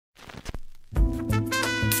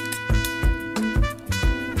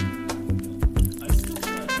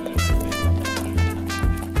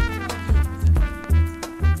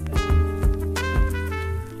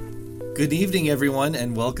Good evening, everyone,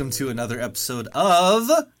 and welcome to another episode of...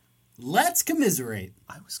 Let's Commiserate.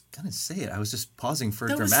 I was going to say it. I was just pausing for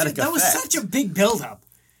dramatic effect. That was such a big build-up.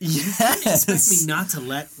 Yes. You didn't expect me not to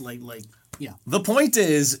let, yeah. The point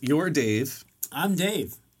is, you're Dave. I'm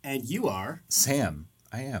Dave, and you are... Sam.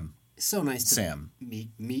 I am. So nice to Sam.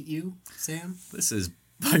 meet you, Sam. This is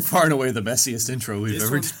by far and away the messiest intro we've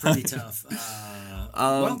ever done. This one's pretty tough.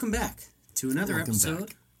 Welcome back to another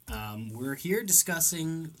episode. We're here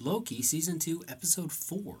discussing Loki, Season 2, Episode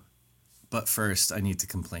 4. But first, I need to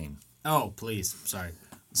complain. Oh, please. Sorry.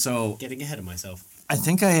 So... Getting ahead of myself. I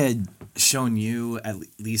think I had shown you at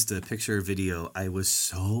least a picture or video. I was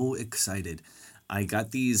so excited. I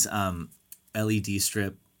got these LED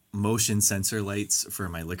strip motion sensor lights for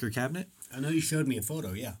my liquor cabinet. I know you showed me a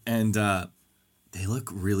photo, yeah. And they look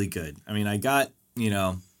really good. I mean, I got,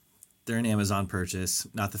 they're an Amazon purchase,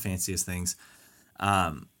 not the fanciest things.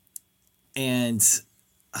 And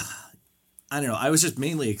I don't know, I was just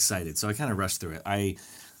mainly excited, so I kind of rushed through it. I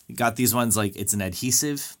got these ones, it's an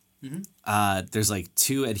adhesive. Mm-hmm. There's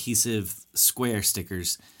 2 adhesive square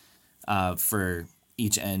stickers for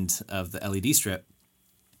each end of the LED strip.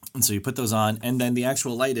 And so you put those on, and then the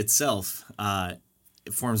actual light itself,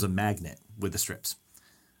 it forms a magnet with the strips.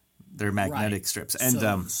 They're magnetic strips.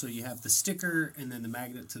 And so you have the sticker and then the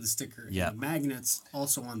magnet to the sticker. And the magnet's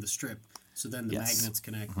also on the strip. So then the magnets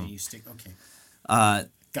connect and you stick. Okay.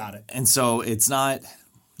 Got it. And so it's not,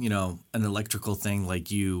 an electrical thing like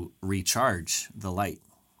you recharge the light.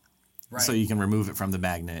 Right. So you can remove it from the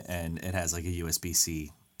magnet and it has a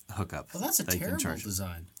USB-C hookup. Well, that's a terrible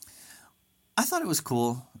design. I thought it was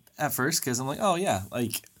cool at first because I'm like, oh yeah,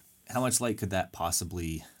 how much light could that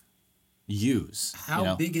possibly use?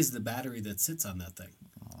 How big is the battery that sits on that thing?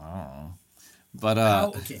 Oh. But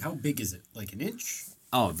how big is it? Like an inch?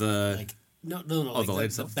 Oh, No. Oh,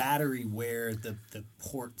 the battery where the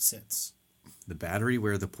port sits. The battery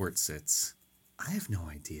where the port sits. I have no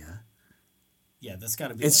idea. Yeah, that's got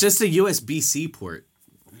to be. It's just a USB-C port.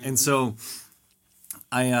 Mm-hmm. And so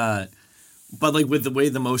but with the way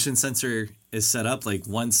the motion sensor is set up,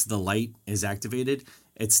 once the light is activated,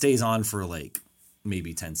 it stays on for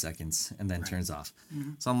maybe 10 seconds and then turns off.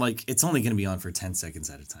 Mm-hmm. So I'm it's only going to be on for 10 seconds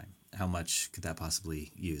at a time. How much could that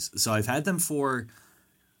possibly use? So I've had them for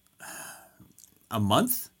a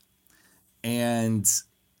month, and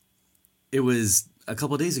it was a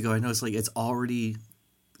couple of days ago I noticed it's already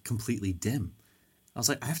completely dim. I was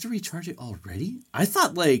I have to recharge it already? I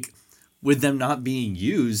thought with them not being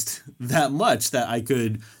used that much that I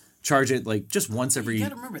could charge it just once every... You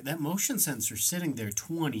gotta remember, that motion sensor sitting there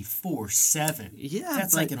 24/7. Yeah.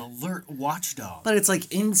 That's an alert watchdog. But it's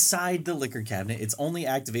inside the liquor cabinet. It's only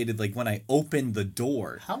activated when I open the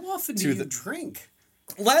door. How often do you drink?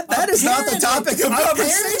 That is not the topic of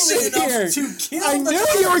conversation here. I knew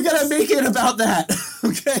you were going to make it about that.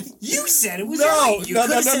 Okay. You said it was No.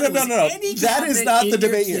 That is not the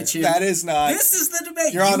debate here. That is not. This is the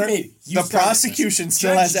debate. Your Honor, the prosecution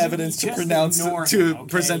still has evidence to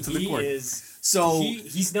present to the court. So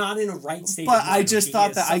he's not in a right state. But I just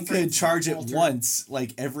thought that I could charge it once,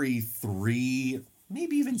 every 3,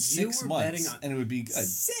 maybe even 6 months, and it would be good.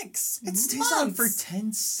 6 It stays on for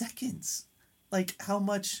 10 seconds. How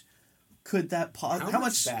much could that how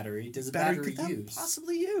much battery does a battery could use? That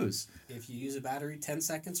possibly use? If you use a battery 10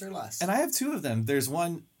 seconds or less. And I have 2 of them. There's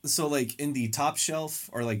one, so in the top shelf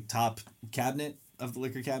or top cabinet of the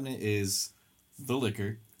liquor cabinet is the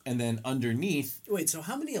liquor, and then underneath... Wait, so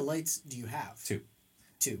how many lights do you have? 2.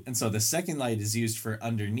 2. And so the second light is used for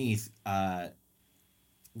underneath,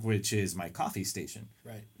 which is my coffee station.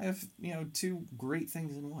 Right. I have, 2 great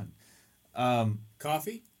things in one.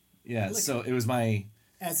 Coffee? Yeah, so it was my...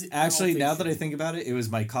 Actually, now that I think about it, it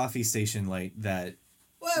was my coffee station light that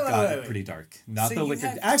got pretty dark. Not the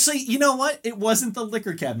liquor... Actually, you know what? It wasn't the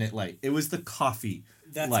liquor cabinet light. It was the coffee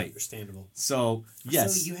light. That's understandable. So,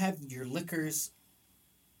 yes. So you have your liquors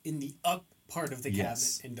in the up part of the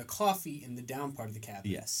cabinet and the coffee in the down part of the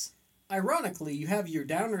cabinet. Yes. Ironically, you have your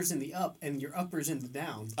downers in the up and your uppers in the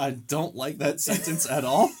down. I don't like that sentence at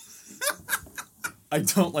all. I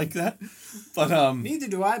don't like that. But neither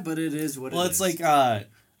do I, but it is what it is. Well, it's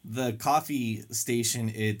the coffee station,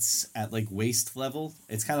 it's at waist level.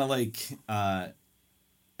 It's kind of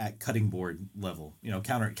at cutting board level,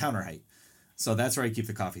 counter height. So that's where I keep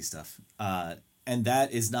the coffee stuff. And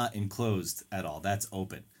that is not enclosed at all. That's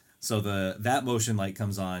open. So that motion light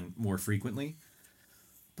comes on more frequently.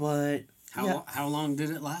 But how long did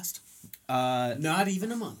it last? Not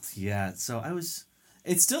even a month. Yeah, so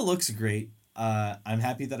it still looks great. I'm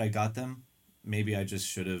happy that I got them. Maybe I just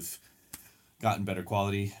should have gotten better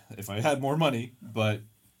quality if I had more money, but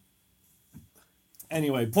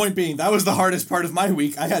Anyway, point being, that was the hardest part of my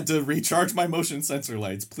week. I had to recharge my motion sensor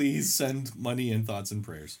lights. Please send money and thoughts and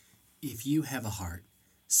prayers. If you have a heart,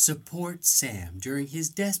 support Sam during his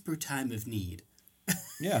desperate time of need.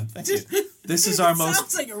 Yeah, thank you. This is our most...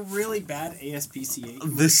 Sounds like a really bad ASPCA.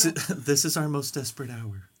 This is our most desperate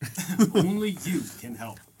hour. Only you can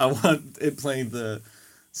help. I want it playing the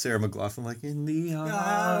Sarah McLachlan, like, in the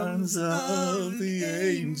arms of the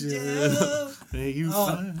angel. May you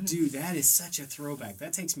find... Dude, that is such a throwback.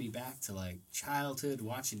 That takes me back to, like, childhood,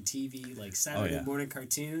 watching TV, like, Saturday morning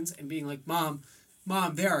cartoons, and being like, Mom,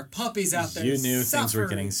 there are puppies out there. You knew suffering. Things were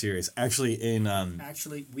getting serious. Actually,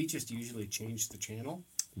 Actually, we just usually changed the channel.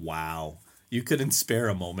 Wow. You couldn't spare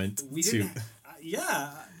a moment. We didn't...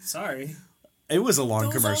 yeah, sorry. It was a long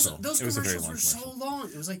commercial. Those commercials were so long.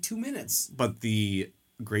 It was like 2 minutes. But the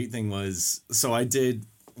great thing was, so I did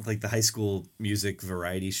like the high school music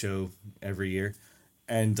variety show every year.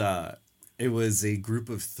 And it was a group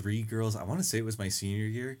of 3 girls. I want to say it was my senior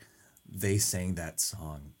year. They sang that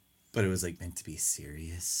song. But it was like meant to be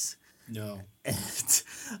serious. No. And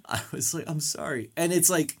I was like, I'm sorry. And it's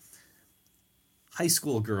like high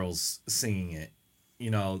school girls singing it.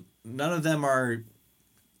 You know, none of them are,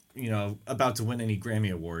 you know, about to win any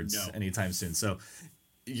Grammy Awards anytime soon. So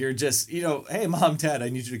you're just, you know, hey, Mom, Dad, I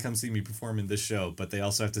need you to come see me perform in this show. But they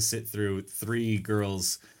also have to sit through 3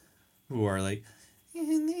 girls who are like,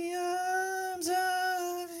 in the arms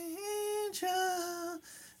of the angel,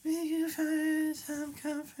 may you find some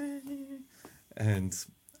comfort. And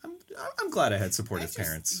I'm glad I had supportive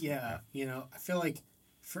parents. Yeah, you know, I feel like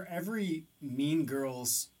for every Mean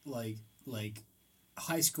Girls like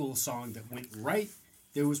high school song that went right,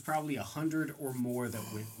 there was probably 100 or more that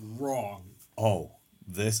went wrong. Oh,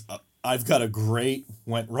 this I've got a great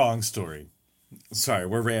went wrong story. Sorry,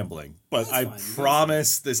 we're rambling, but I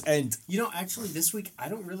promise this. And you know, actually, this week I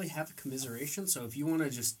don't really have a commiseration. So if you want to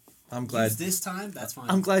just, I'm glad use this time. That's fine.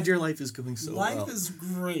 I'm glad your life is going so well. Life is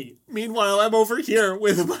great. Meanwhile, I'm over here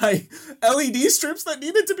with my LED strips that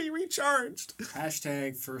needed to be recharged.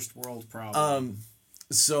 Hashtag first world problem.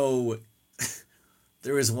 So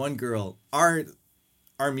there was one girl. Our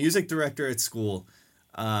music director at school.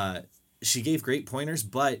 She gave great pointers,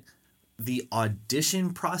 but the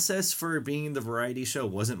audition process for being in the variety show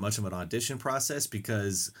wasn't much of an audition process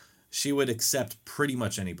because she would accept pretty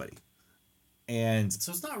much anybody. And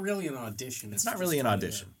so it's not really an audition. It's not really an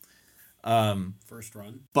audition. First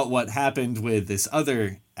run. But what happened with this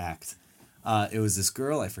other act, it was this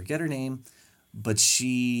girl, I forget her name, but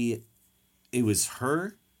it was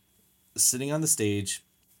her sitting on the stage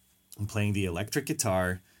and playing the electric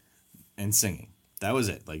guitar and singing. That was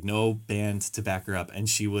it. Like, no band to back her up. And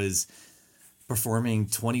she was performing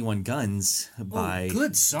 21 Guns by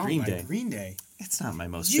good song Green by Day. Green Day. It's not my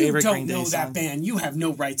most favorite Green Day song. You don't know that band. You have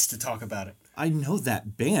no rights to talk about it. I know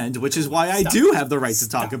that band, which is why I do have the right to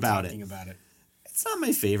talk about it. It's not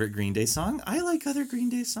my favorite Green Day song. I like other Green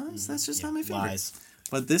Day songs. That's just not my favorite. Lies.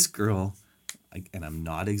 But this girl, and I'm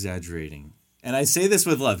not exaggerating, and I say this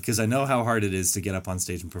with love because I know how hard it is to get up on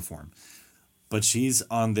stage and perform. But she's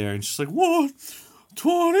on there and she's like, what?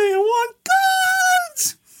 21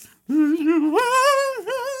 Guns!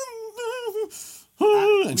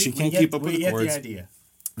 And she can't keep up with the chords. We get the idea.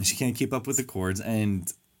 And she can't keep up with the chords. And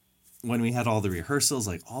when we had all the rehearsals,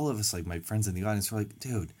 like all of us, like my friends in the audience were like,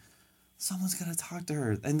 dude, someone's got to talk to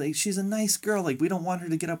her. And like, she's a nice girl. Like, we don't want her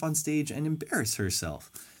to get up on stage and embarrass herself.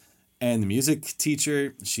 And the music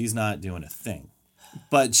teacher, she's not doing a thing.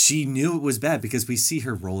 But she knew it was bad because we see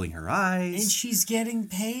her rolling her eyes. And she's getting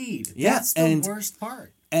paid. Yeah, that's the worst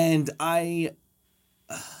part. And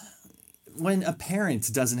when a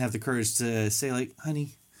parent doesn't have the courage to say, like,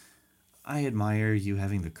 honey, I admire you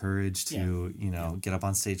having the courage to, get up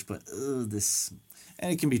on stage, but this...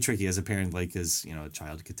 And it can be tricky as a parent, like, as, a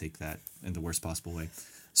child could take that in the worst possible way.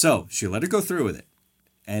 So she let her go through with it.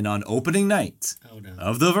 And on opening night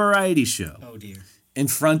of the variety show... Oh, dear. In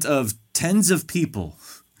front of tens of people.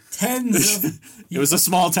 It was a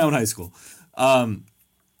small town high school.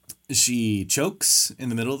 She chokes in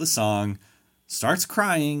the middle of the song, starts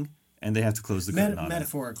crying, and they have to close the curtain on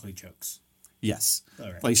metaphorically chokes. Yes.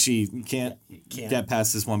 All right. Like she can't get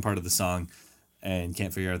past this one part of the song and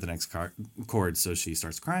can't figure out the next chord, so she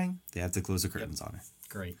starts crying. They have to close the curtains on her.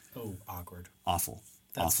 Great. Oh, awkward. Awful.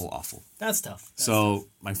 Awful. That's tough.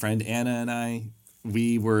 My friend Anna and I,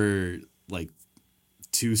 we were like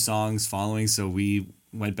 2 songs following, so we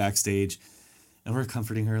went backstage and we're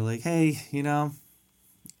comforting her like, hey,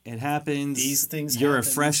 it happens. These things You're happen.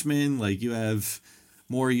 a freshman, like you have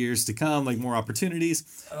more years to come, like more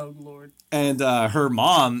opportunities. Oh, Lord. And her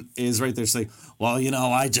mom is right there saying, well,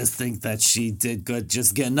 I just think that she did good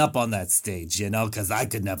just getting up on that stage, because I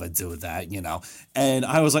could never do that, And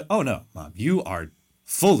I was like, oh, no, Mom, you are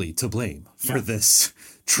fully to blame for this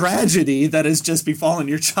tragedy that has just befallen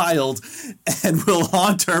your child and will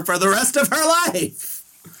haunt her for the rest of her life.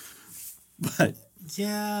 But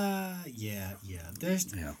Yeah.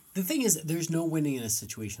 The thing is, there's no winning in a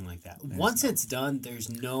situation like that. Once it's done, there's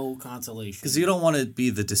no consolation. Because you don't want to be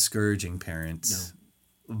the discouraging parent,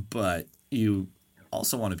 but you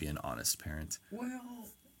also want to be an honest parent. Well,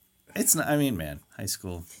 it's not. I mean, man, high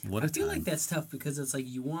school. What a time. I feel like that's tough because it's like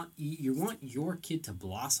you want your kid to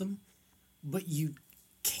blossom, but you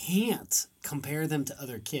can't compare them to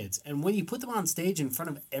other kids. And when you put them on stage in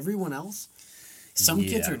front of everyone else, some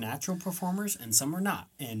kids are natural performers and some are not,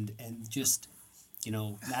 and just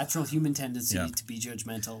natural human tendency to be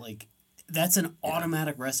judgmental. Like that's an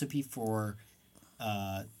automatic recipe for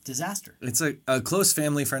disaster. It's a close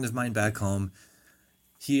family friend of mine back home.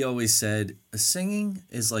 He always said, singing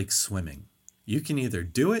is like swimming. You can either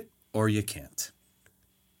do it or you can't.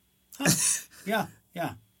 Huh. Yeah.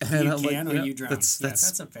 And you I'm can like, or you drown.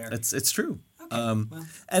 That's a fair. It's true. Okay, well.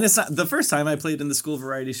 And it's not the first time I played in the school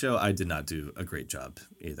variety show. I did not do a great job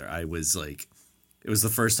either. I was like, it was the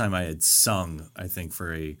first time I had sung, I think,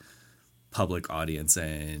 for a public audience,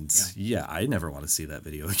 and I never want to see that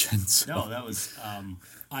video again. So. No, that was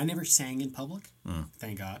I never sang in public,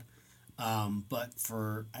 thank God. But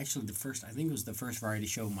for actually I think it was the first variety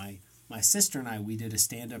show. My sister and I, we did a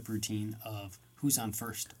stand-up routine of Who's on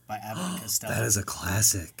First by Abbott and Costello. That is a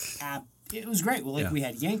classic. It was great. Well, we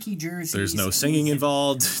had Yankee jerseys. There's no singing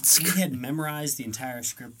involved. We had memorized the entire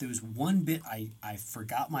script. There was one bit I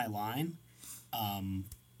forgot my line,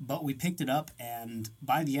 but we picked it up, and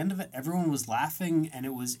by the end of it, everyone was laughing, and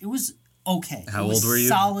it was okay. How old were you?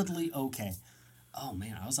 Solidly okay. Oh,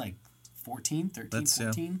 man, I was like 13,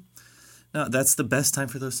 14. No, that's the best time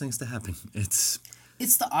for those things to happen.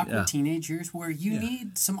 It's the awkward teenage years where you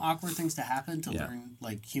need some awkward things to happen to learn,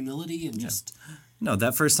 like, humility and just... No,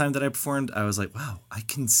 that first time that I performed, I was like, wow, I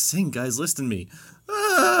can sing, guys, listen to me.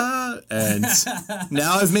 Ah! And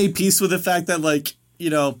now I've made peace with the fact that, like,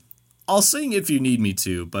 I'll sing if you need me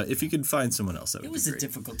to, but if you can find someone else, that would be great. It was a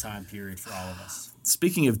difficult time period for all of us.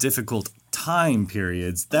 Speaking of difficult time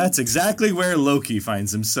periods, that's exactly where Loki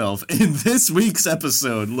finds himself in this week's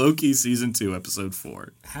episode, Loki Season 2, Episode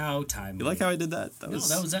 4. How timely. You like how I did that? That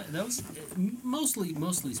was mostly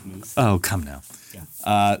smooth. Oh, come now.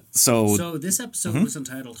 Yeah. So this episode was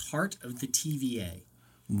entitled Heart of the TVA.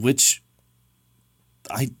 Which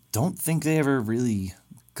I don't think they ever really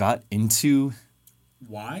got into...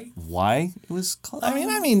 Why it was called? I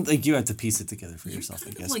mean, like you had to piece it together for yourself,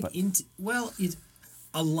 I guess.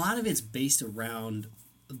 A lot of it's based around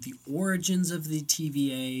the origins of the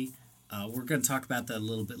TVA. We're going to talk about that a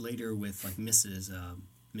little bit later with like Miss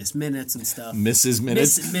Minutes and stuff. Mrs.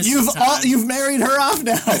 Minutes. Miss You've married her off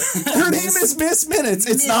now. Her name is Miss Minutes.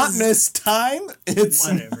 It's not Miss Time. It's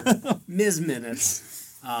whatever. Ms.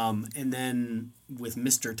 Minutes. And then with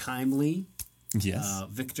Mr. Timely. Yes.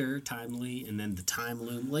 Victor Timely, and then the Time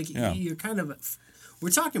Loom. Like you're kind of, we're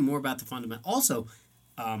talking more about the fundamental. Also,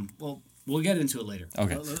 we'll get into it later.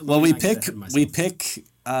 Okay.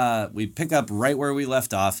 We pick up right where we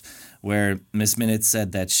left off, where Miss Minutes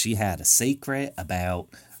said that she had a secret about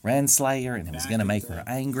Renslayer, and it was going to make her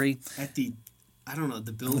angry. At the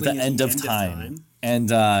building. The end of time.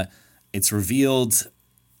 And it's revealed,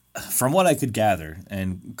 from what I could gather,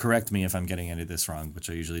 and correct me if I'm getting any of this wrong, which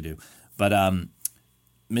I usually do. But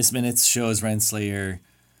Miss Minutes shows Renslayer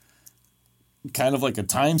kind of like a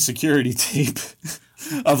time security tape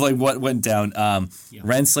of like what went down.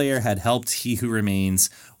 Renslayer had helped He Who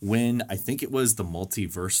Remains win, I think it was the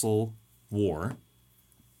multiversal war.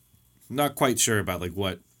 Not quite sure about like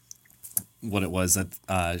what it was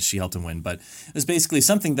that she helped him win, but it was basically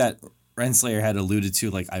something that Renslayer had alluded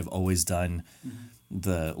to, like I've always done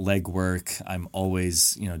the legwork. I'm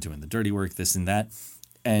always, doing the dirty work, this and that.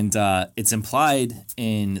 And it's implied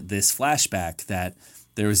in this flashback that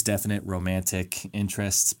there was definite romantic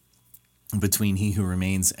interest between He Who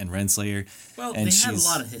Remains and Renslayer. Well, they had a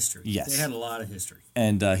lot of history. Yes. They had a lot of history.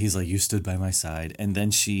 And he's like, you stood by my side. And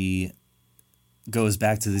then she goes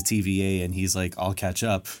back to the TVA and he's like, I'll catch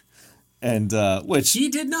up. And which he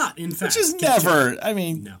did not, in fact. Which is never, I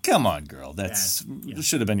mean, come on, girl. That's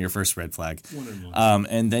should have been your first red flag.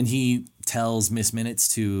 And then he tells Miss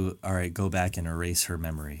Minutes to, all right, go back and erase her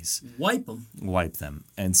memories. Wipe them.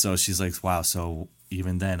 And so she's like, wow, so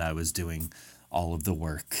even then I was doing all of the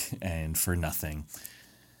work and for nothing.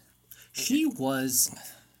 She was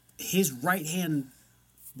his right-hand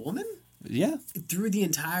woman Yeah. through the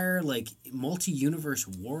entire like multi-universe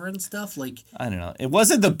war and stuff. Like, I don't know. It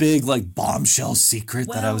wasn't the big like bombshell secret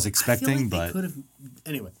that I was expecting, I feel like but they could have.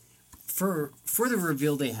 Anyway, for the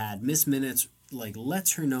reveal they had, Miss Minutes like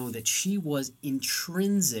lets her know that she was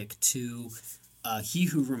intrinsic to He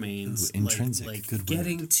Who Remains. Ooh, intrinsic, like good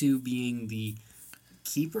getting word. to being the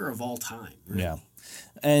keeper of all time. Really. yeah.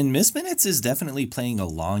 And Miss Minutes is definitely playing a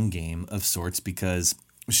long game of sorts because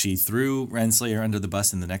she threw Renslayer under the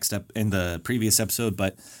bus in the previous episode,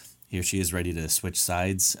 but here she is ready to switch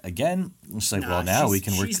sides again. She's like, well, now we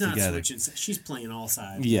can work together. She's playing all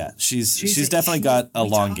sides. Yeah, she's definitely got a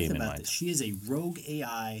long game in mind. This. She is a rogue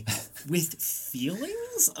AI with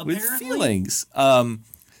feelings, apparently. With feelings.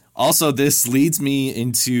 Also, this leads me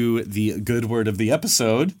into the good word of the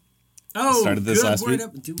episode. Oh, started this last week.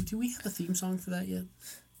 Do we have a theme song for that yet?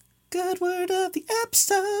 Good word of the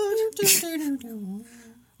episode.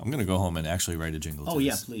 I'm going to go home and actually write a jingle. Oh,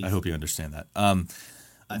 yeah, please. I hope you understand that.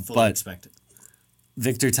 I fully expect it.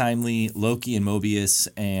 Victor Timely, Loki and Mobius,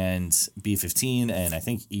 and B-15, and I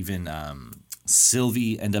think even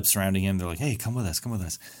Sylvie end up surrounding him. They're like, hey, come with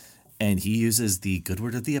us. And he uses the good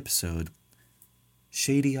word of the episode,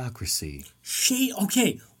 shadyocracy.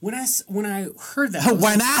 Okay, when I heard that,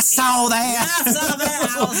 when I saw that,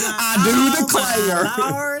 I do declare.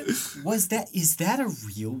 Is that a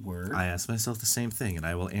real word? I asked myself the same thing, and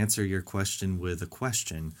I will answer your question with a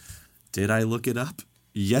question. Did I look it up?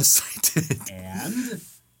 Yes, I did. And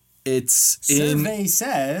it's survey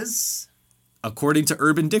says, according to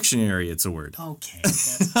Urban Dictionary, it's a word. Okay.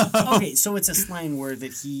 Okay, so it's a slang word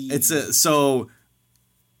that he. So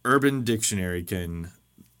Urban Dictionary can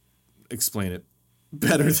explain it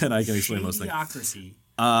better than I can explain most things. Shadyocracy.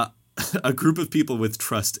 A group of people with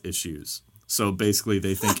trust issues. So basically,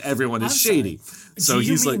 they think everyone is shady. So do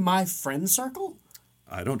you he's mean like, my friend circle?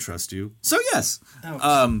 I don't trust you. So yes.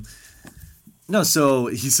 Okay. No, so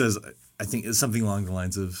he says, I think it's something along the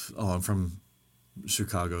lines of, I'm from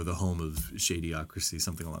Chicago, the home of shadyocracy,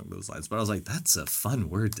 something along those lines. But I was like, that's a fun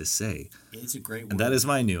word to say. It's a great word. And that is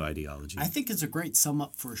my new ideology. I think it's a great sum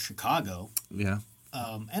up for Chicago. Yeah.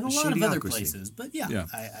 And a lot of other places. But yeah.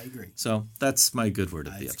 I agree. So that's my good word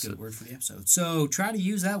of the episode. That's a good word for the episode. So try to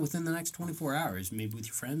use that within the next 24 hours, maybe with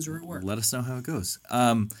your friends or at work. Let us know how it goes.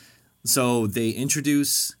 So they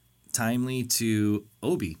introduce Timely to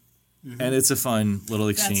Obi. Mm-hmm. And it's a fun little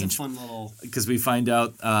exchange. That's a fun little... Because we find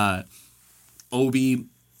out Obi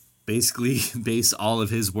basically based all of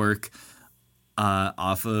his work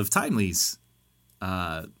off of Timely's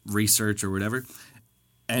research or whatever.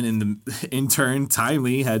 And in turn,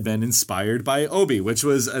 Timely had been inspired by Obi, which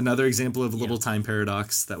was another example of a little time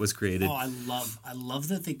paradox that was created. Oh, I love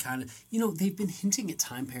that they kind of... they've been hinting at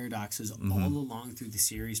time paradoxes all along through the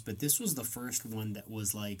series, but this was the first one that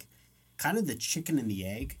was like... kind of the chicken and the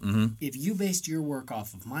egg. Mm-hmm. If you based your work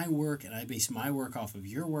off of my work and I based my work off of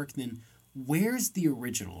your work, then where's the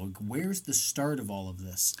original? Where's the start of all of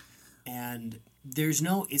this? And there's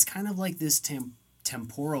no... It's kind of like this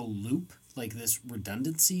temporal loop, like this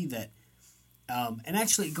redundancy that... and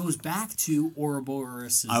actually it goes back to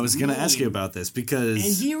Ouroboros' I was going to ask you about this because...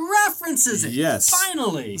 And he references it! Yes.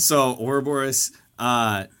 Finally! So Ouroboros...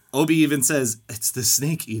 Obi even says, it's the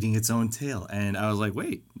snake eating its own tail. And I was like,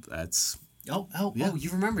 wait, that's... Oh, you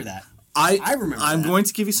remember that. I remember I'm that. going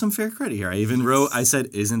to give you some fair credit here. I even wrote, I said,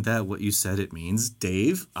 isn't that what you said it means?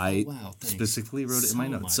 Dave, I specifically wrote it in my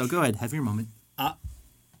notes. Much. So go ahead, have your moment.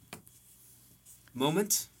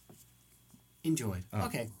 Moment. Enjoyed. Oh.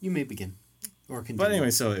 Okay, you may begin. Or continue. But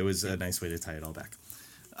anyway, so it was a nice way to tie it all back.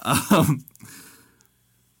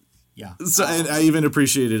 Yeah. So and I even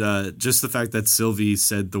appreciated just the fact that Sylvie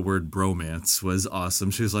said the word bromance was awesome.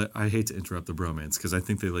 She was like, I hate to interrupt the bromance because I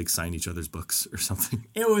think they like sign each other's books or something.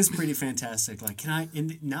 It was pretty fantastic. Like, can I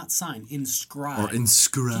not sign, inscribe? Or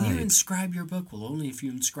inscribe. Can you inscribe your book? Well, only if you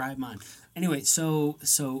inscribe mine. Anyway, so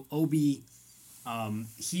Obi,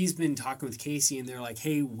 he's been talking with Casey and they're like,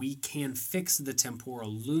 hey, we can fix the temporal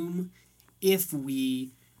loom if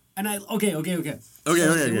we... And okay.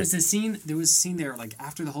 There was a scene there, like,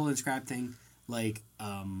 after the whole inscribe thing, like,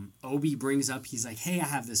 Obi brings up, he's like, hey, I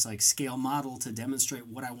have this, like, scale model to demonstrate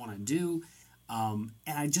what I want to do, and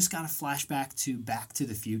I just got a flashback to Back to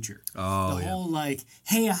the Future. Oh, the whole, like,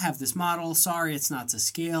 hey, I have this model, sorry, it's not to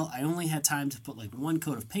scale, I only had time to put, like, one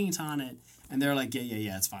coat of paint on it, and they're like,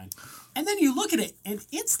 yeah, it's fine. And then you look at it, and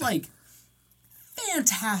it's, like...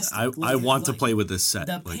 fantastic. I want to play with this set.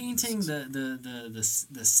 The painting, the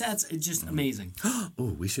sets, it's just amazing. Oh,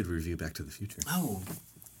 we should review Back to the Future. Oh.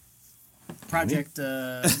 Project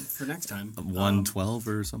for next time. 112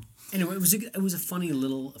 or something. Anyway, it was a funny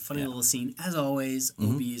little scene. As always,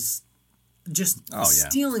 Obi's just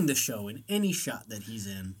stealing the show in any shot that he's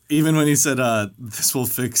in. Even when he said, this will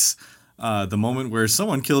fix the moment where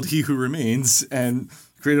someone killed He Who Remains and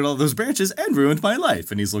created all those branches and ruined my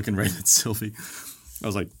life. And he's looking right at Sylvie. I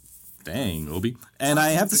was like, dang, Obi. And I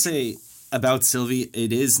have to say about Sylvie,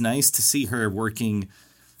 it is nice to see her working,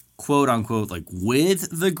 quote unquote, like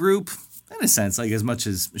with the group, in a sense, like as much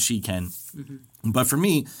as she can. Mm-hmm. But for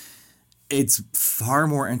me, it's far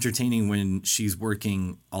more entertaining when she's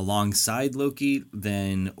working alongside Loki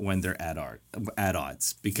than when they're at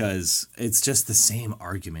odds, because it's just the same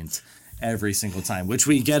argument every single time, which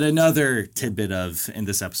we get another tidbit of in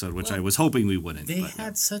this episode, which I was hoping we wouldn't. They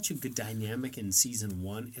had such a good dynamic in season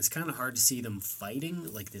 1. It's kind of hard to see them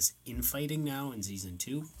fighting, like this infighting now in season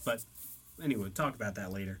 2. But anyway, talk about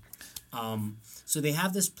that later. So they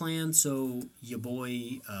have this plan. So your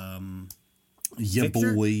boy...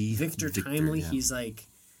 Victor Timely, he's like,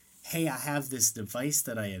 hey, I have this device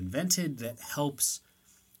that I invented that helps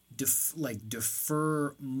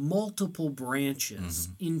defer multiple branches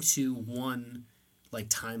into one like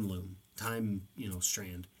time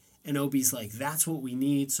strand. And Obi's like, that's what we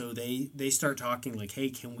need. So they start talking like, hey,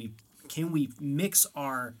 can we mix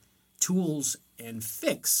our tools and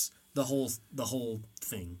fix the whole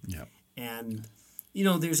thing? Yeah. And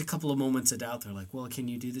there's a couple of moments of doubt. They're like, well, can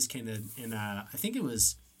you do this? And I think it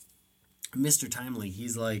was Mr. Timely.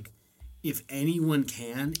 He's like, if anyone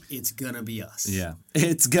can, it's going to be us. Yeah.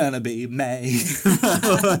 It's going to be me.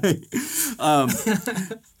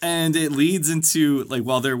 And it leads into, like,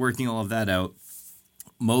 while they're working all of that out,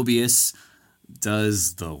 Mobius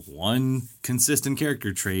does the one consistent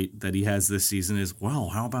character trait that he has this season is, well,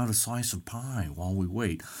 how about a slice of pie while we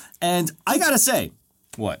wait? And I got to say,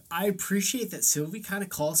 what? I appreciate that Sylvie kind of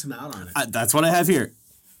calls him out on it. That's what I have here.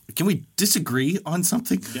 Can we disagree on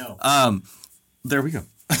something? No. There we go.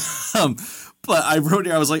 But I wrote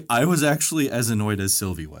here, I was like, I was actually as annoyed as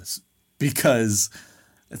Sylvie was. Because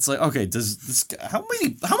it's like, okay, how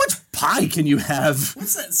much pie can you have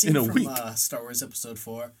What's that scene from week? Star Wars Episode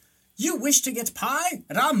 4? You wish to get pie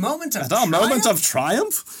at our moment of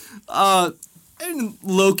triumph? And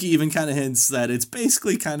Loki even kind of hints that it's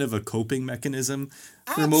basically kind of a coping mechanism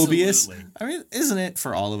for Mobius. I mean, isn't it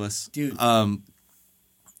for all of us? Dude.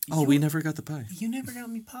 We never got the pie. You never got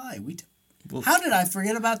me pie. How did I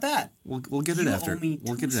forget about that? We'll get it after.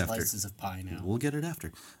 We'll get it after. Slices of pie now. We'll get it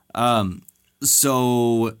after. And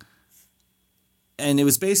it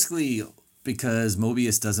was basically because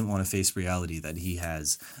Mobius doesn't want to face reality that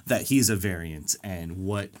he's a variant and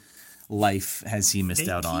what life has he missed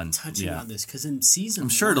out on. Touching on this because in season I'm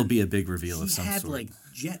sure it'll be a big reveal of some sort. He had like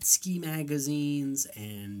jet ski magazines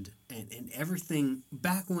and everything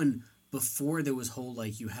back when before there was whole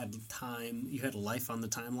like you had a life on the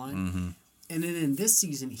timeline. Mm-hmm. And then in this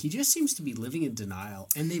season, he just seems to be living in denial.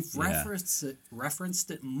 And they've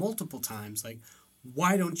referenced it multiple times. Like,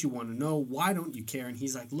 why don't you want to know? Why don't you care? And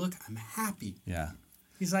he's like, look, I'm happy. Yeah.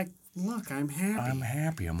 He's like, look, I'm happy. I'm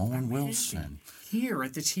happy. I'm Owen Wilson. Here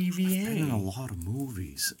at the TVA. I've been in a lot of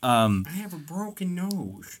movies. I have a broken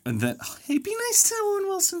nose. And then, hey, be nice to Owen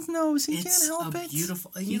Wilson's nose. He can't help it.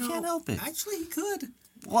 Beautiful. He can't help it. Actually, he could.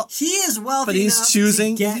 Well, he is wealthy but he's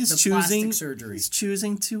choosing. To get the plastic surgery. He's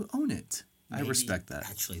choosing to own it. Maybe, I respect that.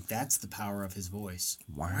 Actually, that's the power of his voice.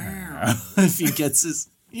 Wow. If he gets his...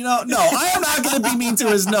 no, I am not going to be mean to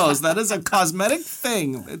his nose. That is a cosmetic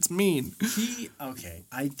thing. It's mean.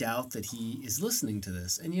 I doubt that he is listening to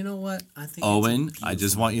this. And you know what? I think Owen, I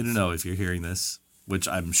just want you to know if you're hearing this, which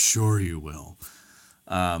I'm sure you will,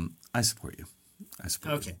 I support you.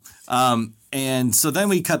 Okay. And so then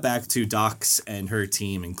we cut back to Docs and her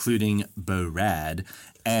team, including Brad.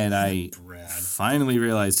 And I finally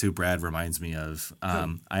realized who Brad reminds me of.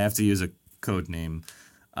 I have to use a code name.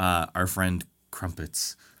 Our friend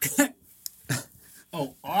Crumpets.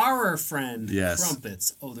 Oh, our friend yes.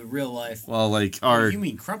 Crumpets. Oh, the real life. Well, like our... You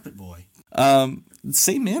mean Crumpet Boy.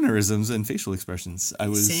 Same mannerisms and facial expressions.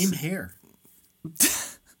 Same hair.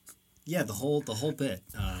 Yeah, the whole bit.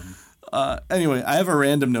 Anyway, I have a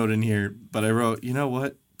random note in here, but I wrote, you know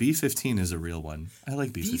what? B-15 is a real one. I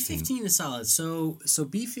like B-15. B-15 is solid. So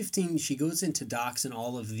B-15, she goes into Docs and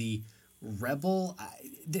all of the rebel...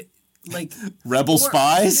 rebel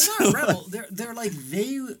spies? They're not rebel. They're like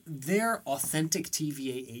they're authentic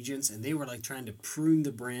TVA agents, and they were like trying to prune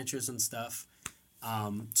the branches and stuff.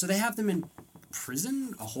 So they have them in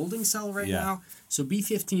prison, a holding cell right now. So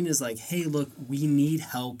B-15 is like, hey, look, we need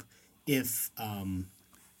help. If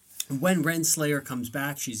when Renslayer comes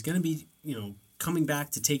back, she's gonna be coming back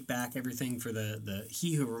to take back everything for the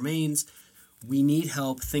He Who Remains. We need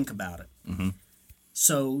help. Think about it. Mm-hmm.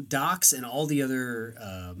 So Docs and all the other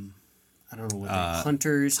I don't know what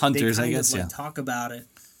hunters. Hunters, they I guess, of, talk about it.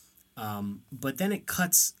 But then it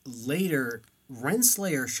cuts later.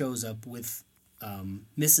 Renslayer shows up with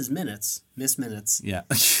Miss Minutes. Yeah.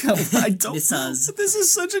 I don't. Mrs. This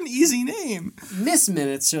is such an easy name. Miss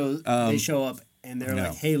Minutes they show up and they're no.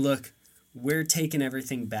 like, "Hey, look, we're taking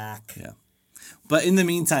everything back." Yeah. But in the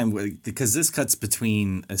meantime, because this cuts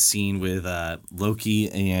between a scene with Loki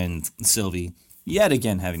and Sylvie, yet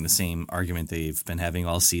again having the same argument they've been having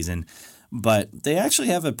all season, but they actually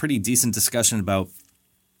have a pretty decent discussion about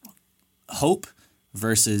hope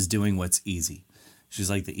versus doing what's easy. She's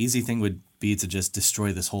like, the easy thing would be to just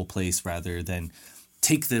destroy this whole place rather than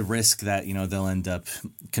take the risk that, they'll end up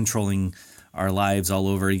controlling our lives all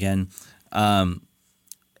over again. And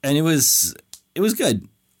it was good.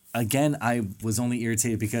 Again, I was only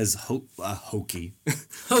irritated because Hokey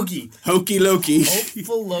Loki.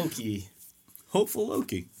 Hopeful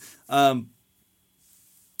Loki.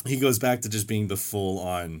 He goes back to just being the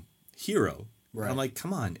full-on hero. Right. I'm like,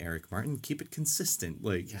 come on, Eric Martin, keep it consistent.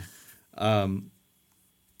 Like, that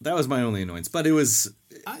was my only annoyance. But it was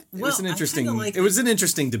an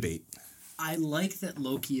interesting debate. I like that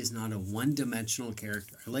Loki is not a one-dimensional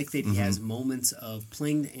character. I like that he has moments of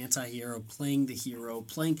playing the anti-hero, playing the hero,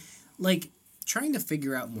 trying to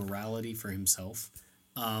figure out morality for himself.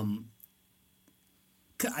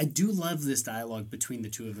 I do love this dialogue between the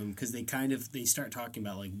two of them because they start talking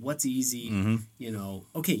about what's easy.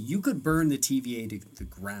 Okay, you could burn the TVA to the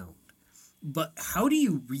ground, but how do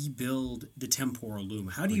you rebuild the temporal loom?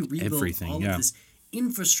 How do you rebuild all of this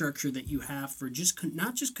infrastructure that you have for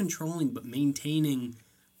not just controlling but maintaining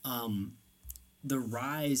the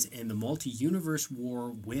rise and the multi-universe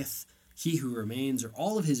war with He Who Remains, or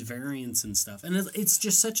all of his variants and stuff? And it's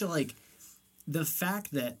just such the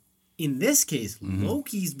fact that in this case,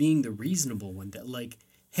 Loki's being the reasonable one, that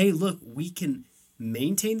hey, look, we can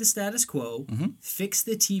maintain the status quo, fix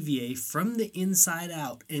the TVA from the inside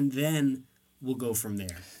out, and then we'll go from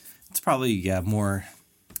there. It's probably,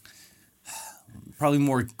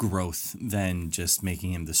 more growth than just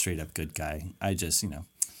making him the straight up good guy. I just,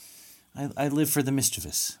 I live for the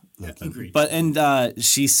mischievous Loki. Yeah, agreed. But,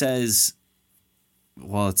 she says,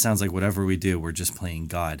 well, it sounds like whatever we do, we're just playing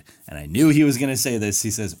God. And I knew he was going to say this.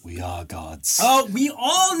 He says, we are gods. Oh, we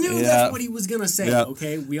all knew that's what he was going to say. Yeah.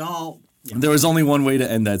 Okay, we all... Yeah. There was only one way to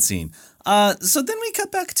end that scene. So then we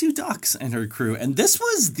cut back to Dox and her crew. And this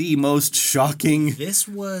was the most shocking... This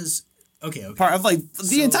was... Okay. Part of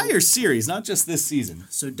the entire series, not just this season.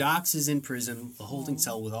 So Dox is in prison, a holding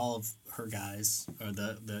cell with all of her guys, or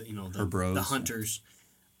her bros, the hunters.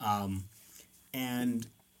 And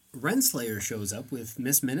Renslayer shows up with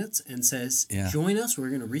Miss Minutes and says, join us, we're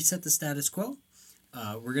going to reset the status quo.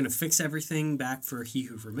 We're going to fix everythime back for He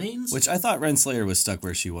Who Remains. Which I thought Renslayer was stuck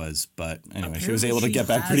where she was, but anyway, apparently she was able to get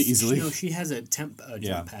back pretty easily. She has a jump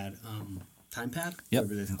pad, time pad,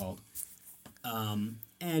 whatever they're called.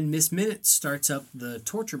 And Miss Minutes starts up the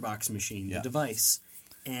torture box machine, the device,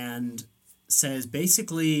 and says,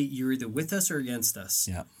 basically, you're either with us or against us.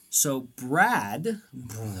 Yeah. So Brad is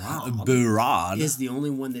the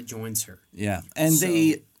only one that joins her. Yeah. And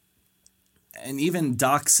and even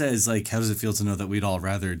Doc says, how does it feel to know that we'd all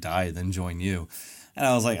rather die than join you? And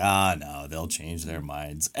I was like, no, they'll change their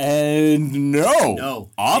minds. And no.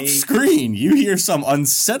 Off screen, you hear some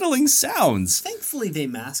unsettling sounds. Thankfully, they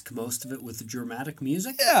mask most of it with dramatic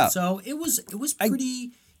music. Yeah. So it was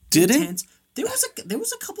pretty intense. There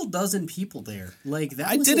was a couple dozen people there.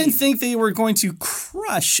 I didn't think they were going to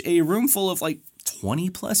crush a room full of 20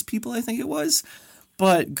 plus people, I think it was.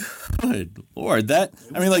 But good Lord,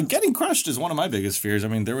 getting crushed is one of my biggest fears. I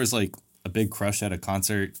mean, there was a big crush at a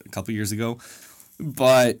concert a couple years ago.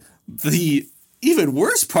 But the even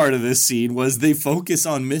worse part of this scene was they focus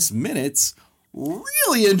on Miss Minutes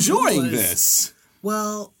really enjoying this.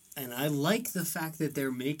 Well, and I like the fact that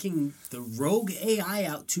they're making the rogue AI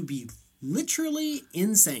out to be literally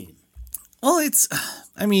insane. Well,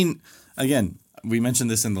 again, we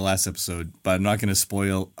mentioned this in the last episode, but I'm not going to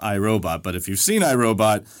spoil iRobot. But if you've seen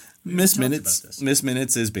iRobot, Miss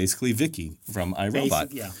Minutes is basically Vicky from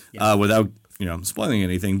iRobot. Without spoiling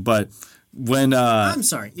anything, but when I'm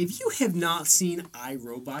sorry, if you have not seen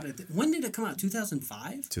iRobot, when did it come out?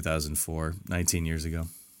 2005? 2004, 19 years ago.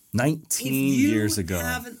 19 years ago.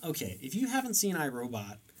 If you haven't seen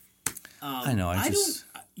iRobot, I know.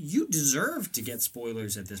 You deserve to get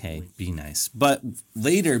spoilers at this point. Hey, be nice. But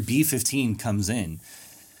later, B-15 comes in,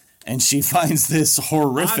 and she finds this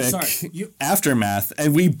horrific aftermath,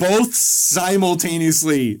 and we both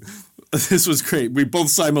simultaneously... This was great. We both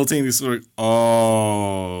simultaneously were,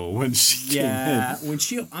 when she came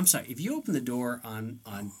in. I'm sorry. If you open the door on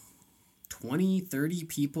 20, 30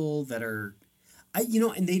 people that are...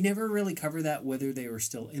 and they never really cover that, whether they were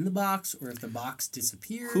still in the box or if the box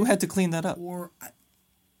disappeared. Who had to clean that up? Or...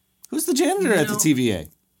 Who's the janitor at the TVA?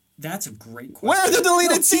 That's a great question. Where are the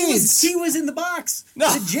deleted scenes? He was in the box. No.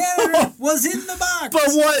 The janitor was in the box.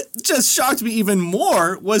 But what just shocked me even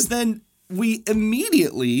more was then we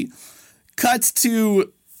immediately cut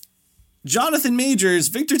to Jonathan Majors,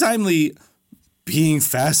 Victor Timely, being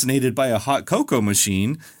fascinated by a hot cocoa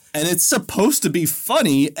machine. And it's supposed to be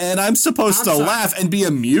funny, and I'm supposed to laugh and be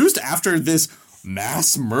amused after this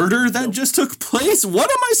mass murder that just took place.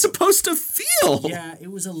 What am I supposed to feel? Yeah,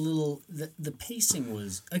 it was a little... The pacing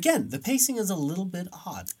was... Again, the pacing is a little bit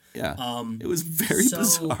odd. Yeah, it was very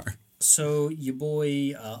bizarre. So your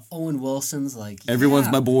boy Owen Wilson's like...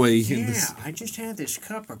 Everyone's my boy. Yeah, I just had this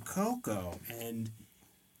cup of cocoa, and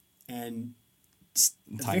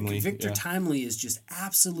Timely, Victor Timely is just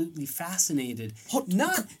absolutely fascinated.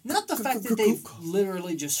 Not the fact that they've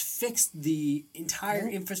literally just fixed the entire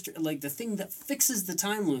infrastructure, like the thing that fixes the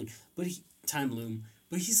time loom, but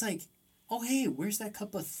he's like, oh hey, where's that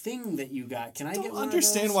cup of thing that you got? Can I get one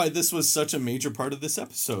understand of those? why this was such a major part of this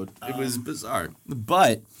episode. It was bizarre,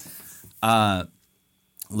 but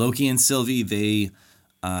Loki and Sylvie, they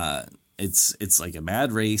it's like a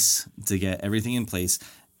mad race to get everything in place.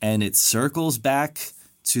 And it circles back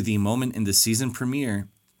to the moment in the season premiere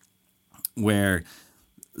where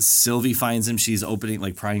Sylvie finds him. She's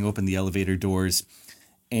prying open the elevator doors.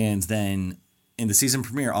 And then in the season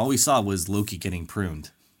premiere, all we saw was Loki getting pruned.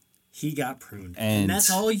 He got pruned. And that's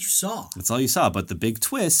all you saw. That's all you saw. But the big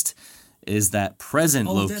twist is that present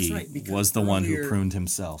Loki was the one who pruned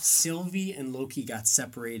himself. Sylvie and Loki got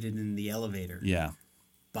separated in the elevator. Yeah.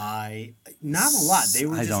 By not a lot. They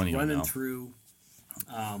were just running through...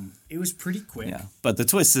 it was pretty quick. Yeah, but the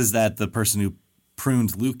twist is that the person who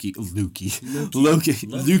pruned Loki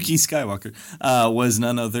Skywalker was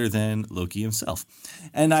none other than Loki himself.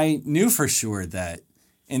 And I knew for sure that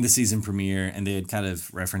in the season premiere, and they had kind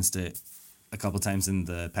of referenced it a couple times in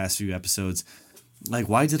the past few episodes, like,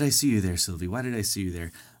 why did I see you there, Sylvie? Why did I see you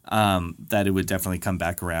there? That it would definitely come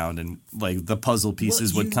back around, and like the puzzle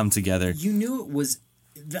pieces would come together. You knew it was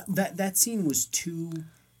that scene was too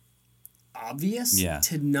obvious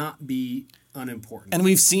to not be unimportant. And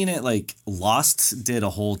we've seen it, like Lost did a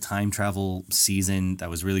whole time travel season that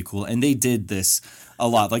was really cool, and they did this a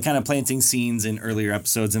lot, like kind of planting scenes in earlier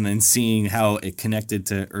episodes and then seeing how it connected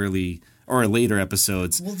to early or later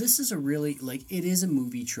episodes. Well, this is a really, like, it is a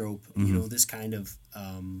movie trope, you know, this kind of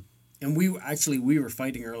and we were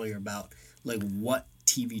fighting earlier about like what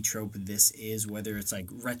TV trope this is, whether it's like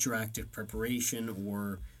retroactive preparation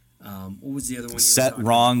or what was the other one? Set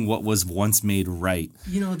wrong what was once made right.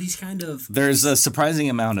 You know, these kind of... There's a surprising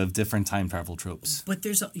amount of different time travel tropes. But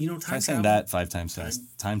there's, time travel... Try saying that 5 times fast.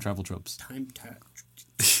 Time travel tropes.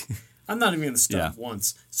 I'm not even going to stop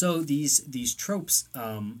once. So these tropes,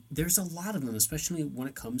 there's a lot of them, especially when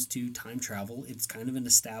it comes to time travel. It's kind of an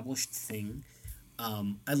established thing.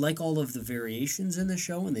 I like all of the variations in the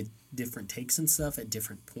show and the different takes and stuff at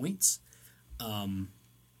different points.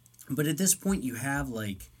 But at this point, you have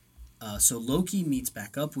like... so Loki meets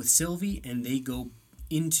back up with Sylvie, and they go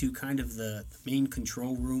into kind of the main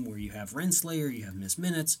control room where you have Renslayer, you have Miss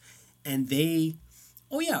Minutes, and they...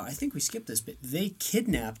 Oh, yeah, I think we skipped this bit. They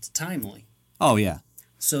kidnapped Timely. Oh, yeah.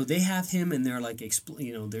 So they have him, and they're like,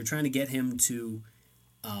 they're trying to get him to...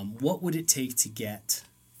 what would it take to get...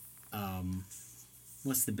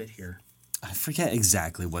 what's the bit here? I forget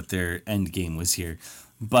exactly what their end game was here,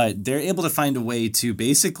 but they're able to find a way to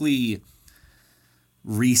basically...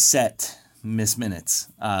 reset Miss Minutes.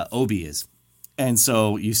 Obi is. And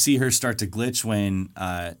so you see her start to glitch when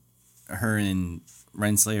her and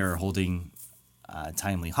Renslayer are holding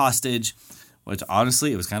Timely hostage, which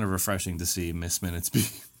honestly, it was kind of refreshing to see Miss Minutes be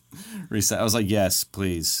reset. I was like, yes,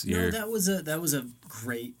 please. That was a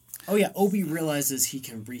great... Oh yeah, Obi realizes he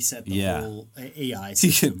can reset the whole AI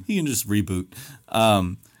system. He can just reboot.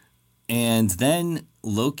 And then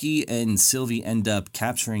Loki and Sylvie end up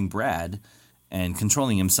capturing Brad and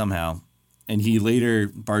controlling him somehow. And he later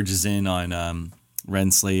barges in on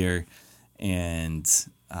Renslayer and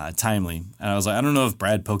Timely. And I was like, I don't know if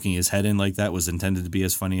Brad poking his head in like that was intended to be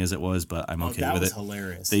as funny as it was, but I'm okay with it. That was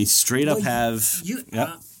hilarious. They straight up have...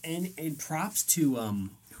 And props to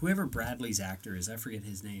whoever Bradley's actor is, I forget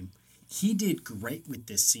his name. He did great with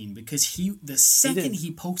this scene because the second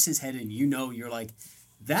he pokes his head in, you're like,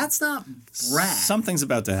 that's not Brad. Something's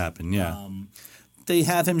about to happen, yeah. They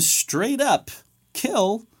have him straight up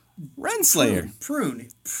kill Renslayer. Prune.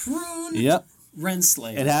 Yep.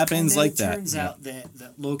 Renslayer. It happens like that. It turns out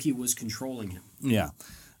that Loki was controlling him. Yeah.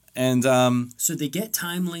 And so they get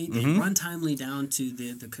Timely. They run Timely down to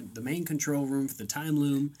the main control room for the time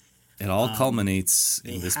loom. It all culminates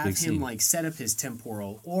in this big scene. They have him like set up his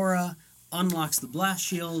temporal aura, unlocks the blast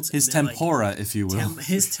shields. His tempora, if you will.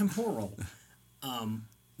 His temporal.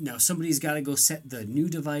 Now somebody's got to go set the new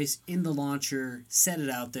device in the launcher, set it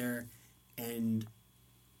out there, and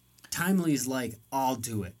Timely's like, I'll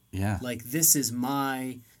do it. Yeah. Like, this is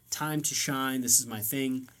my time to shine. This is my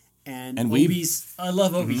thing. And I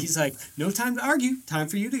love Obi. He's like, no time to argue. Time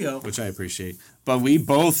for you to go. Which I appreciate. But we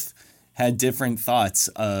both had different thoughts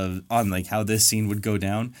on like how this scene would go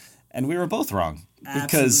down, and we were both wrong.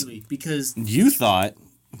 Absolutely. Because you thought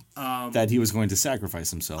that he was going to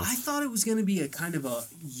sacrifice himself. I thought it was going to be a kind of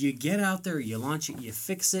you get out there, you launch it, you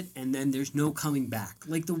fix it, and then there's no coming back.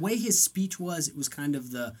 Like the way his speech was, it was kind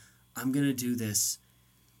of I'm going to do this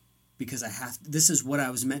because this is what I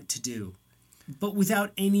was meant to do, but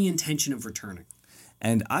without any intention of returning.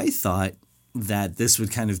 And I thought that this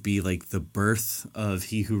would kind of be like the birth of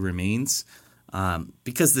He Who Remains,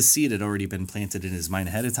 because the seed had already been planted in his mind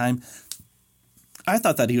ahead of time. I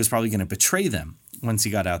thought that he was probably going to betray them once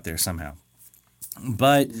he got out there somehow.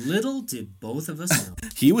 But little did both of us know.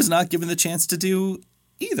 He was not given the chance to do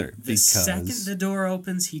either. The second the door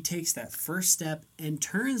opens, he takes that first step and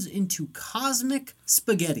turns into cosmic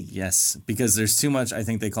spaghetti. Yes, because there's too much, I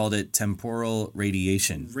think they called it temporal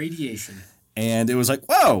radiation. And it was like,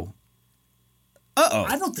 whoa. Uh-oh.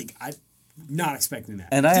 I'm not expecting that.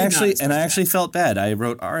 And I actually felt bad. I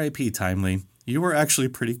wrote R.I.P. Timely. You were actually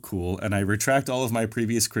pretty cool, and I retract all of my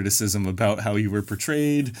previous criticism about how you were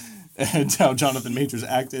portrayed and how Jonathan Majors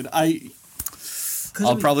acted.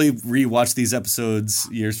 I'll probably rewatch these episodes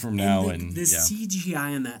years from now. The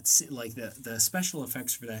CGI in that, like the special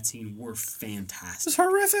effects for that scene were fantastic. It's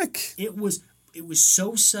horrific. It was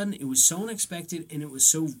so sudden, it was so unexpected, and it was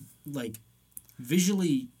so like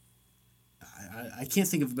visually. I can't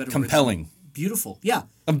think of a better compelling. Word. Beautiful, yeah.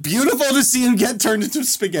 Beautiful to see him get turned into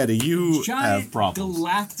spaghetti. You have problems.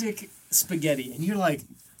 Galactic spaghetti, and you're like,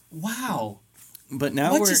 wow. But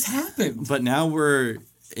now what just happened? But now we're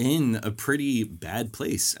in a pretty bad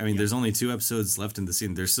place. I mean, there's only 2 episodes left in the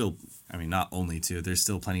season. There's still, not only 2. There's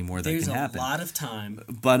still plenty more that can happen. There's a lot of time.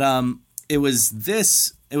 But it was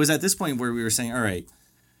at this point where we were saying, all right,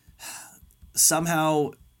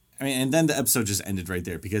 somehow, and then the episode just ended right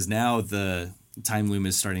there because now the time loom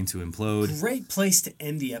is starting to implode. Great place to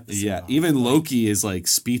end the episode. Yeah, even Loki is like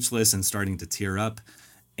speechless and starting to tear up.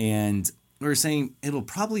 And we were saying it'll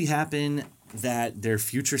probably happen that their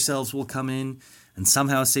future selves will come in and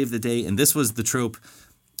somehow save the day. And this was the trope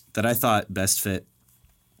that I thought best fit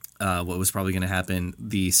what was probably going to happen.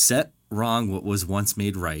 The set wrong what was once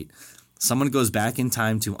made right. Someone goes back in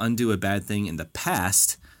time to undo a bad thing in the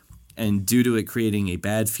past, and due to it creating a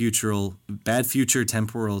bad future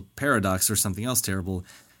temporal paradox or something else terrible,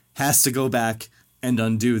 has to go back and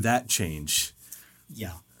undo that change.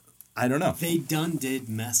 Yeah. I don't know. They did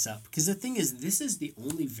mess up. Because the thing is, this is the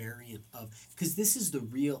only variant of... Because this is the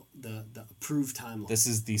approved timeline. This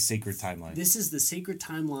is the sacred timeline. This is the sacred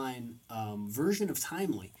timeline version of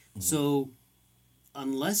Timely. Mm-hmm. So,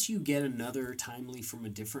 unless you get another Timely from a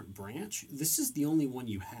different branch, this is the only one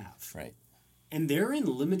you have. Right. And they're in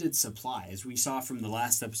limited supply, as we saw from the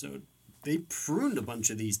last episode. They pruned a bunch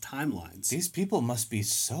of these timelines. These people must be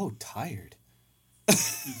so tired.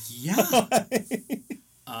 Yeah.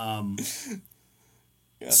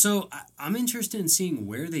 So I'm interested in seeing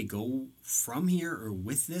where they go from here or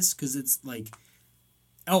with this, because it's like,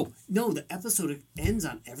 oh no, the episode ends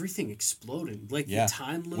on everything exploding, like the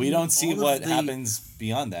time loop. We don't see what happens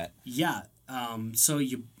beyond that. Yeah. So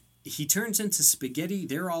he turns into spaghetti.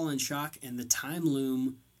 They're all in shock, and the time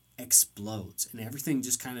loom explodes, and everything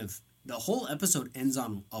just kind of. The whole episode ends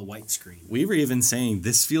on a white screen. We were even saying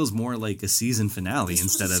this feels more like a season finale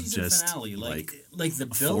instead of just finale. Like the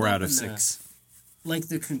build 4 out of 6. Like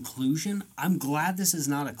the conclusion. I'm glad this is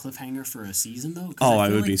not a cliffhanger for a season though. Oh, I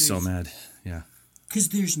would be so mad. Yeah. Because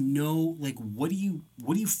there's no what do you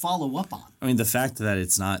follow up on? I mean, the fact that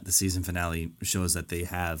it's not the season finale shows that they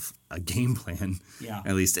have a game plan. Yeah.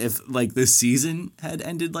 At least if like this season had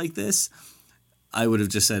ended like this, I would have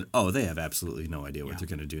just said, oh, they have absolutely no idea what they're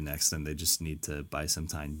going to do next, and they just need to buy some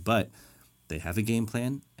time. But they have a game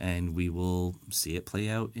plan, and we will see it play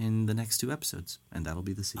out in the next 2 episodes, and that'll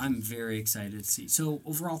be the season. I'm very excited to see. So,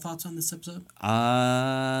 overall thoughts on this episode?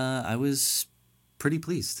 I was pretty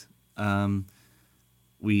pleased.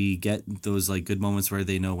 We get those like good moments where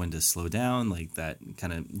they know when to slow down, like that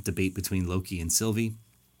kind of debate between Loki and Sylvie.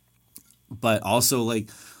 But also, like,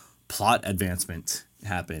 plot advancement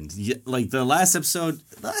happened. Like the last episode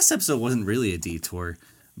wasn't really a detour,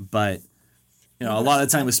 but a lot of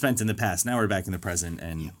time was spent in the past. Now we're back in the present,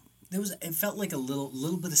 and it felt like a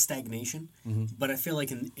little bit of stagnation, but I feel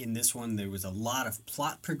like in this one there was a lot of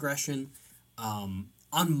plot progression, on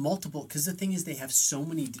multiple. Because the thing is, they have so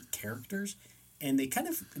many characters, and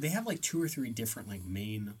they have like 2 or 3 different like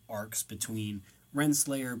main arcs between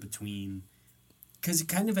Renslayer, because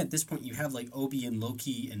kind of at this point you have like Obi and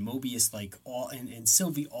Loki and Mobius like all and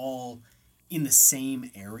Sylvie all in the same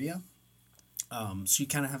area. So you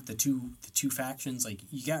kind of have the two factions. Like,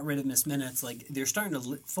 you got rid of Miss Minutes. Like, they're starting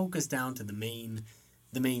to focus down to the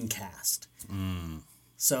main cast.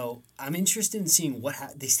 So I'm interested in seeing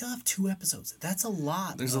they still have 2 episodes. That's a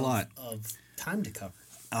lot. There's a lot of time to cover.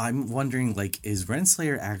 I'm wondering, like, is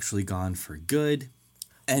Renslayer actually gone for good?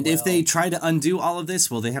 And if they try to undo all of this,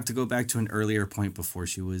 will they have to go back to an earlier point before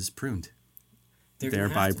she was pruned?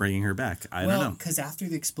 Thereby bringing her back. I don't know. Because after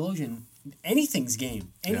the explosion, anything's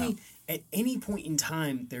game. At any point in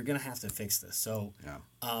time, they're going to have to fix this. So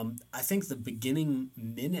I think the beginning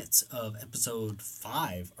minutes of episode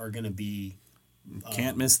 5 are going to be...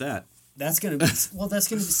 Can't miss that. That's going to be... that's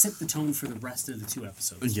going to set the tone for the rest of the 2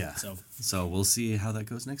 episodes. Yeah. So we'll see how that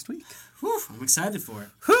goes next week. Whew, I'm excited for it.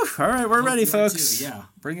 Whew, all right, we're ready, folks. Yeah.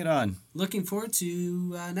 Bring it on. Looking forward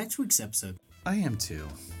to next week's episode. I am too.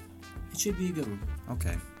 It should be a good one.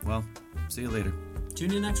 Okay. Well, see you later.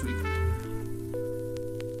 Tune in next week.